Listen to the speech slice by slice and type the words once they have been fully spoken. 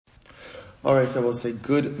All right, I will say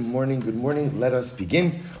good morning. Let us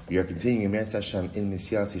begin. We are continuing in Meretz Hashem in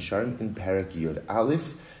Mesilas Yesharim in Perek Yud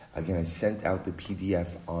Aleph. Again, I sent out the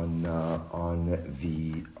PDF on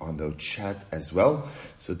the chat as well.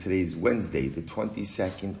 So today is Wednesday, the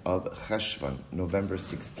 22nd of Cheshvan, November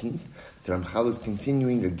 16th. The Ramchal is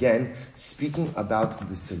continuing again, speaking about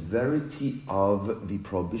the severity of the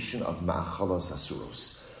prohibition of ma'achalos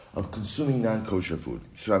asuros, of consuming non-kosher food.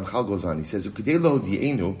 So Ramchal goes on, he says, remember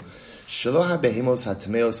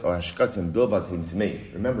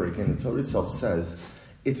again, the Torah itself says,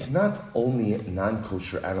 it's not only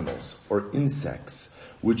non-kosher animals or insects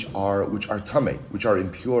which are tamei, which are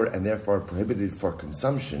impure and therefore prohibited for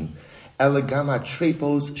consumption.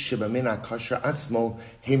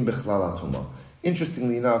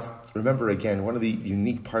 Interestingly enough, remember again, one of the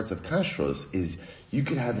unique parts of kashrus is you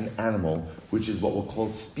could have an animal which is what we'll call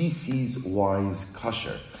species-wise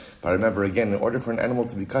kosher. But remember again, in order for an animal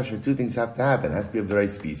to be kosher, two things have to happen. It has to be of the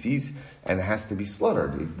right species and it has to be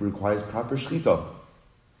slaughtered. It requires proper shechita.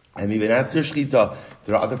 And even after shechita,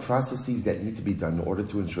 there are other processes that need to be done in order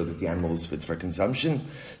to ensure that the animal is fit for consumption.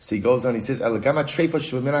 So he goes on, he says, so again,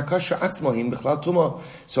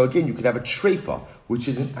 you could have a treifa, which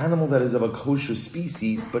is an animal that is of a kosher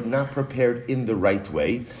species, but not prepared in the right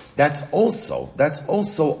way. That's also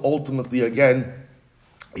ultimately, again,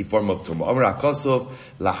 a form of tumah. Amar HaKosov,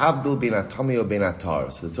 lahavdil ben hatamei o ben hatar.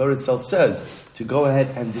 So the Torah itself says to go ahead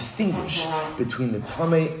and distinguish between the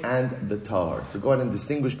tamei and the tar. To go ahead and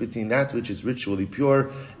distinguish between that which is ritually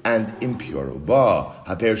pure and impure. And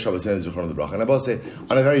I will say,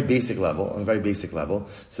 on a very basic level,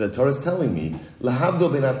 so the Torah is telling me,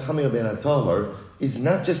 lahavdil ben hatamei o ben hatar is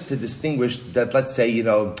not just to distinguish that, let's say,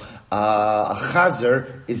 a chazer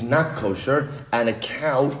is not kosher and a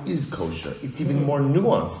cow is kosher. It's even more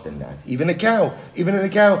nuanced than that. Even in a cow,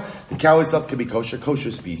 the cow itself could be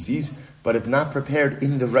kosher species, but if not prepared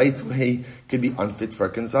in the right way, could be unfit for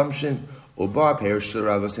consumption. So why does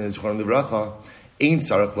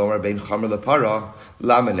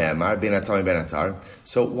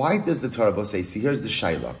the Torah say, see, here's the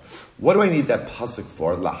shaila. What do I need that pasuk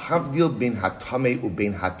for? Lahavdil bin hatamei u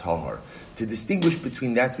bin hatahar. To distinguish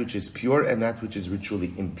between that which is pure and that which is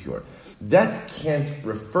ritually impure. That can't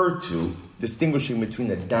refer to distinguishing between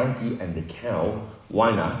the donkey and the cow.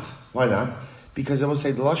 Why not? Because I will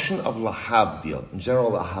say the lashon of lahavdil, in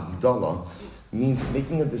general, lahavdalah, means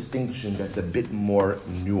making a distinction that's a bit more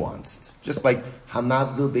nuanced. Just like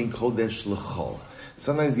hamavdil ben kodesh l'chol.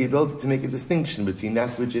 Sometimes the ability to make a distinction between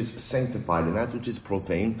that which is sanctified and that which is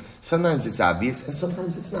profane, sometimes it's obvious and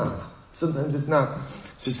sometimes it's not.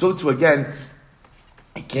 So too again,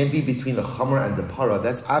 it can't be between the chamar and the para.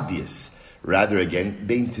 That's obvious. Rather again,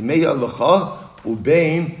 bein timeya lecha u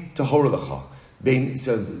bein tahor lecha.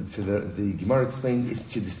 So the Gemara explains is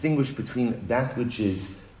to distinguish between that which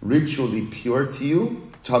is ritually pure to you,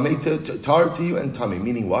 tar to you, and tamei.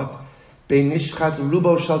 Meaning what? Bein nishchat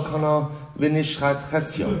rubo shalkana v'nishchat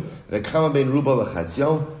chatzio. V'kama bein rubo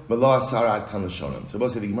lechatzio v'lo asar ad kan l'shonim. So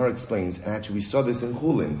both the Gemara explains, and actually we saw this in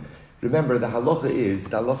Chulin. Remember, the halacha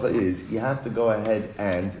is you have to go ahead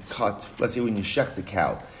and cut. Let's say when you shech the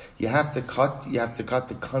cow, you have to cut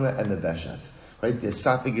the kana and the veshat, right? The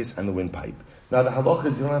esophagus and the windpipe. Now the halacha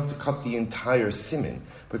is you don't have to cut the entire siman,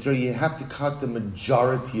 but you have to cut the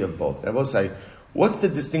majority of both. And I will say, what's the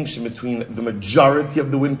distinction between the majority of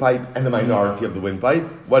the windpipe and the minority of the windpipe?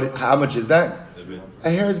 How much is that? A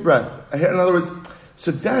hair's breadth. In other words, so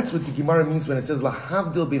that's what the Gemara means when it says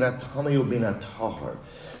lahavdil bin hatamei u bin hatahar.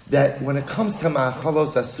 That when it comes to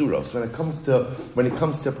ma'achalos asuros, when it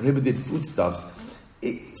comes to prohibited foodstuffs,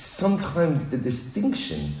 sometimes the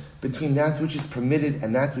distinction between that which is permitted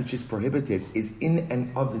and that which is prohibited is in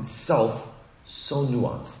and of itself so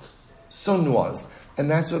nuanced,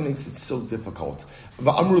 and that's what makes it so difficult.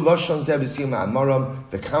 V'amru lashon zeh b'siyum ha'amaram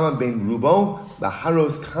v'kama bein rubo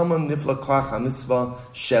v'haros kama nifla koach ha'mitzvah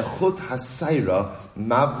shechut hasayra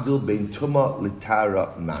mavdil bein tuma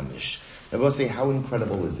litara mamish. I will say, how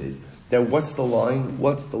incredible is it that what's the line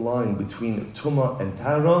between tuma and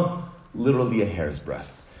tara? Literally a hair's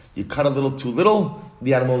breadth. You cut a little too little,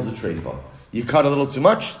 the animal is a treifa. You cut a little too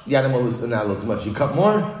much, the animal is not a little too much. You cut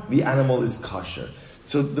more, the animal is kosher.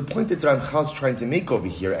 So the point that Ramchal is trying to make over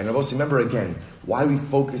here, and I also remember again, why are we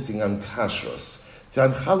focusing on kashrus?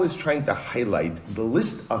 Ramchal is trying to highlight the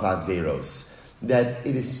list of averos that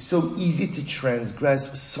it is so easy to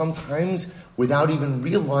transgress sometimes without even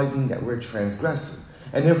realizing that we're transgressing.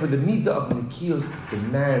 And therefore the midah of Nikios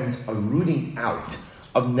demands a rooting out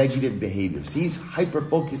of negative behaviors. He's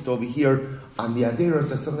hyper-focused over here on the averos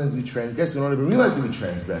that sometimes we transgress, we don't even realize that we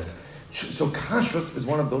transgress. So kashrus is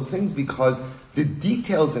one of those things because The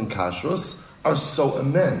details in kashrus are so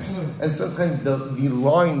immense. And sometimes the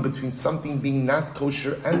line between something being not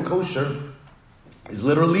kosher and kosher is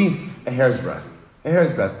literally a hair's breadth. A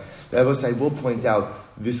hair's breadth. I will point out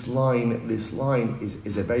this line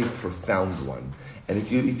is a very profound one. And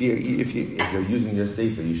if you're using your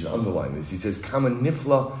sefer, you should underline this. He says, Kama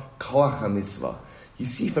nifla koach ha-mitzvah. You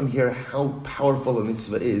see from here how powerful a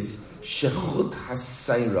mitzvah is. Shechut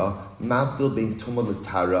hasayra mavdil bein tuma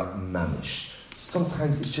l'tara mamish.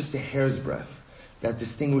 Sometimes it's just a hair's breadth that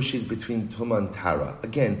distinguishes between tuma and tara.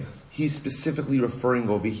 Again, he's specifically referring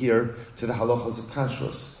over here to the halachas of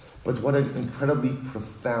kashrus. But what an incredibly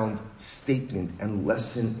profound statement and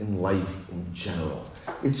lesson in life in general.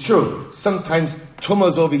 It's true. Sometimes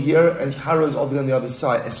tuma's over here and tara's over on the other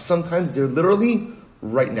side. And sometimes they're literally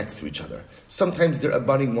right next to each other. Sometimes they're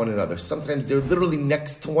abutting one another. Sometimes they're literally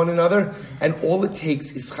next to one another. And all it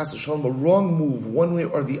takes is chas v'shalom, a wrong move one way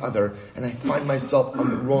or the other. And I find myself on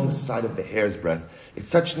the wrong side of the hair's breadth. It's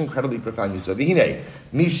such an incredibly profound yisod. V'hinei,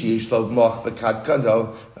 mishi yishlav moch b'kad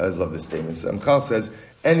kado. I just love this statement. So Amchal says,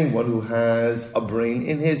 anyone who has a brain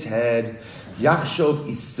in his head, yachshov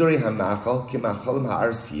isuri hamachal kimachalim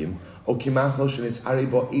ha'arsiim or kimachal shenis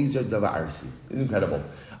aribo ezer dava arsi. It's incredible.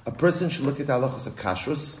 A person should look at the halachas of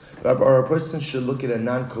kashrus, or a person should look at a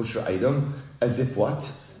non-kosher item as if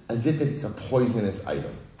what? As if it's a poisonous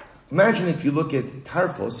item. Imagine if you look at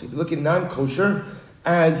tarfos, if you look at non-kosher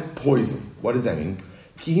as poison. What does that mean?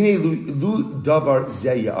 Kihine lu davar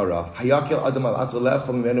zeh ya'ara hayakil adam al asol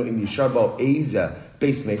le'achol mimenu im yishar bo eza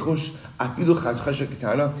beis mechush afilu chashasha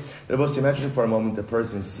ketana. Imagine for a moment a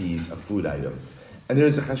person sees a food item and there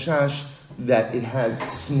is a chashash that it has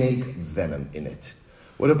snake venom in it.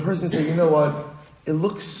 Would a person say, you know what, it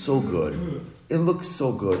looks so good. It looks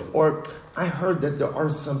so good. Or, I heard that there are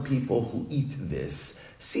some people who eat this.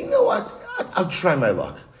 See, you know what, I'll try my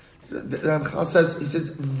luck. The Ramchal says, he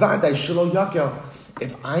says, Vaday shelo yakel.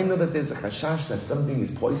 If I know that there's a chashash that something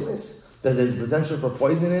is poisonous, that there's potential for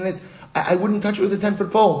poison in it, I wouldn't touch it with a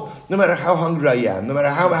 10-foot pole. No matter how hungry I am, no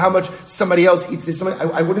matter how much somebody else eats this,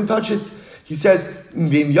 I wouldn't touch it. He says,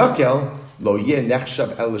 Vim yakel, lo yeh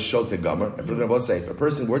nechshav el l'shote gamer. If a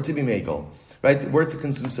person were to be mekel, right, were to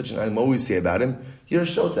consume such an item, what we say about him, you're a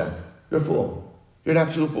shota, you're a fool, you're an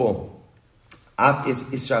absolute fool. Af if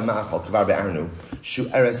Isra ma'achal kvar be'arnu, shu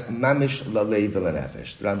eres mamish lalei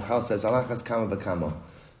v'lenefesh. The Ramchal says, alachas kama v'kama.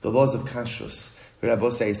 The laws of kashrus, the Rabbi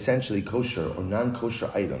say essentially kosher or non-kosher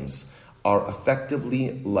items are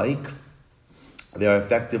effectively like, he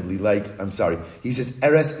says,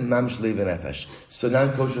 eres mamish lalei v'lenefesh. So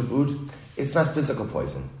non-kosher food, it's not physical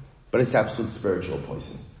poison, but it's absolute spiritual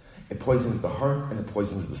poison. It poisons the heart and it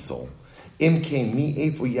poisons the soul.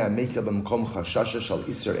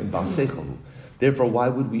 Therefore, why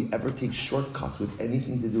would we ever take shortcuts with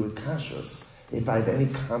anything to do with kashrus if I have any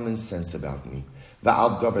common sense about me? So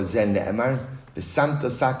Rabbi say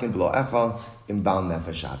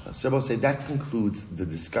that concludes the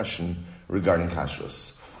discussion regarding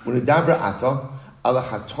kashrus. And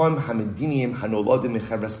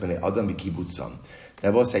I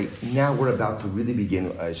will say, now we're about to really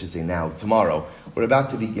begin, I should say now, tomorrow, we're about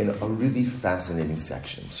to begin a really fascinating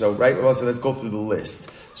section. So, right, so let's go through the list.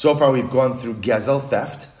 So far we've gone through gezel,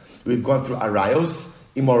 theft, we've gone through arayos,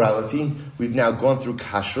 immorality, we've now gone through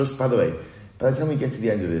kashrus. By the way, by the time we get to the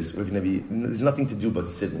end of this, there's nothing to do but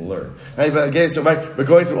sit and learn. Right, but okay, so right, we're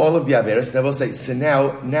going through all of the averos, and I will say, so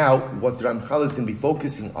now what the Ramchal is going to be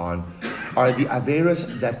focusing on are the averos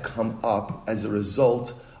that come up as a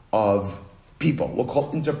result of people. We'll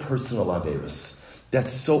call interpersonal averos. That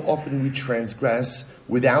so often we transgress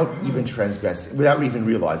without even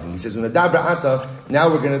realizing. He says, now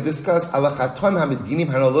we're going to discuss averos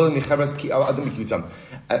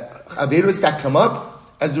that come up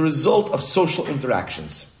as a result of social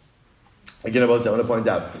interactions. Again, I want to point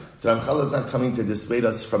out, the Ramchal is not coming to dissuade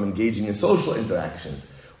us from engaging in social interactions.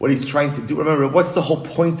 What he's trying to do, remember, what's the whole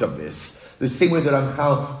point of this? The same way that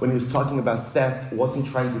Ramchal, when he was talking about theft, wasn't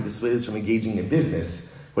trying to dissuade us from engaging in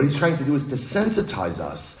business. What he's trying to do is to sensitize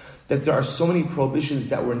us that there are so many prohibitions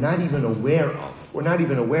that we're not even aware of. And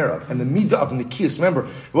the midah of nikius, remember,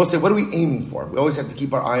 we'll say, what are we aiming for? We always have to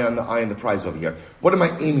keep our eye on the prize over here. What am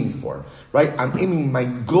I aiming for? Right? my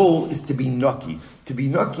goal is to be naki. To be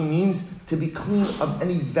naki means to be clean of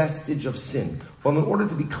any vestige of sin. Well, in order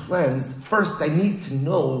to be cleansed, first I need to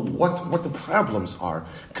know what the problems are.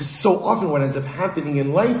 Because so often what ends up happening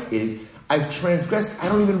in life is, I've transgressed, I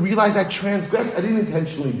don't even realize I transgressed, I didn't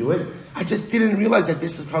intentionally do it. I just didn't realize that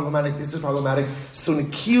this is problematic. So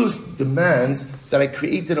Nikius demands that I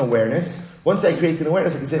create an awareness Once I create an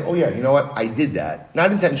awareness, I can say, oh yeah, you know what? I did that.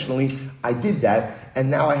 Not intentionally, I did that. And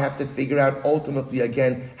now I have to figure out ultimately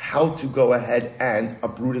again how to go ahead and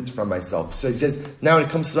uproot it from myself. So he says, now when it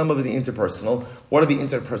comes to some of the interpersonal, what are the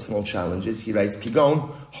interpersonal challenges? He writes,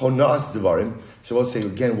 Kigon, Honas Devarim. So we'll say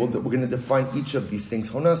again, we're going to define each of these things.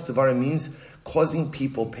 Honas Devarim means causing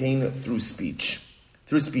people pain through speech.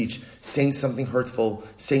 Through speech, saying something hurtful,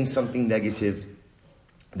 saying something negative.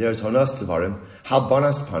 There's Honas Devarim,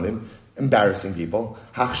 Habanas Panim, embarrassing people,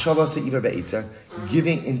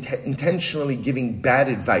 intentionally giving bad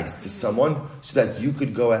advice to someone so that you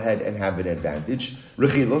could go ahead and have an advantage.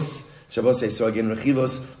 Rechilus, Shabbos say, so again,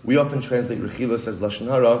 Rechilus, we often translate Rechilus as Lashon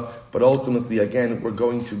Hara, but ultimately, again, we're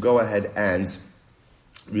going to go ahead and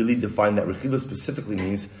really define that Rechilus specifically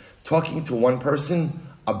means talking to one person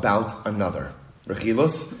about another.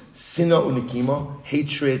 Rechilus, Sina Unikimo,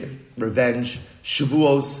 hatred, revenge,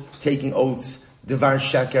 Shavuos, taking oaths, Devar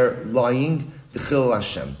Sheker, lying, the Chil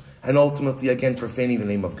Hashem, and ultimately again profaning the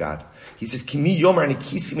name of God. He says, Kimi Yomar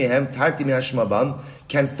Nikisi Mehem Tarti Me'ashmabam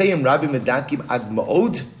Kan Feim Rabbi Medakim Ad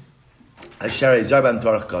Ma'od Asher Ezarbam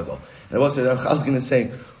Torach Gadol. And I was going to say,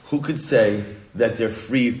 who could say that they're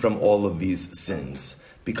free from all of these sins?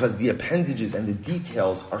 Because the appendages and the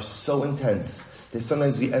details are so intense that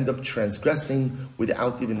sometimes we end up transgressing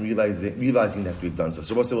without even realizing that we've done so.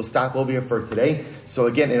 So we'll stop over here for today. So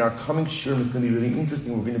again, in our coming shirim, it's going to be really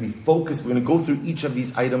interesting. We're going to be focused. We're going to go through each of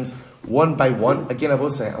these items one by one. Again, I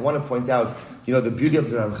will say, I want to point out, the beauty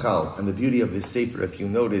of the Ramchal and the beauty of this Sefer, if you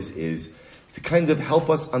notice, is to kind of help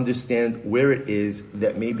us understand where it is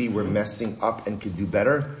that maybe we're messing up and could do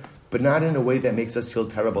better, but not in a way that makes us feel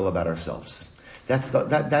terrible about ourselves.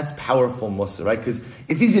 That's powerful mussar, right? Because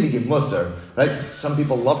it's easy to give mussar, right? Some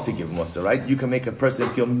people love to give mussar, right? You can make a person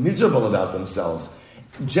feel miserable about themselves.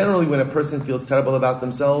 Generally, when a person feels terrible about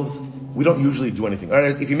themselves, we don't usually do anything. Right?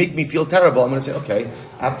 If you make me feel terrible, I'm going to say, okay,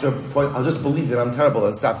 after a point, I'll just believe that I'm terrible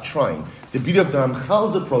and stop trying. The beauty of the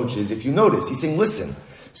Ramchal's approach is, if you notice, he's saying, listen,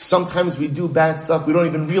 sometimes we do bad stuff we don't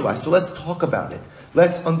even realize. So let's talk about it.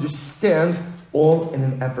 Let's understand, all in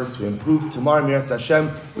an effort to improve. Tomorrow, Miras Hashem,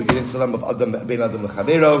 we get into the name of Adam Ben Adam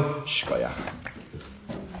L'Chavero, Shkoyach.